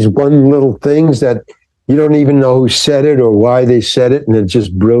get these one little things that you don't even know who said it or why they said it, and it's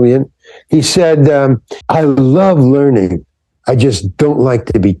just brilliant. He said, I love learning. I just don't like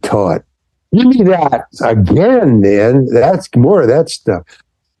to be taught. Give me that again, man. That's more of that stuff.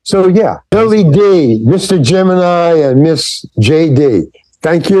 So, yeah, Billy D, Mr. Gemini, and Miss JD.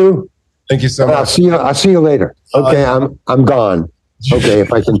 Thank you. Thank you so much. I'll see you later. Okay, I'm gone. Okay,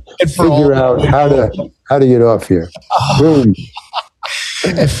 if I can figure out how to get off here. Boom.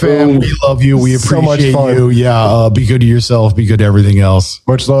 FM, we love you. We appreciate you. Yeah, be good to yourself. Be good to everything else.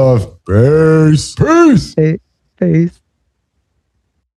 Much love. Peace. Peace.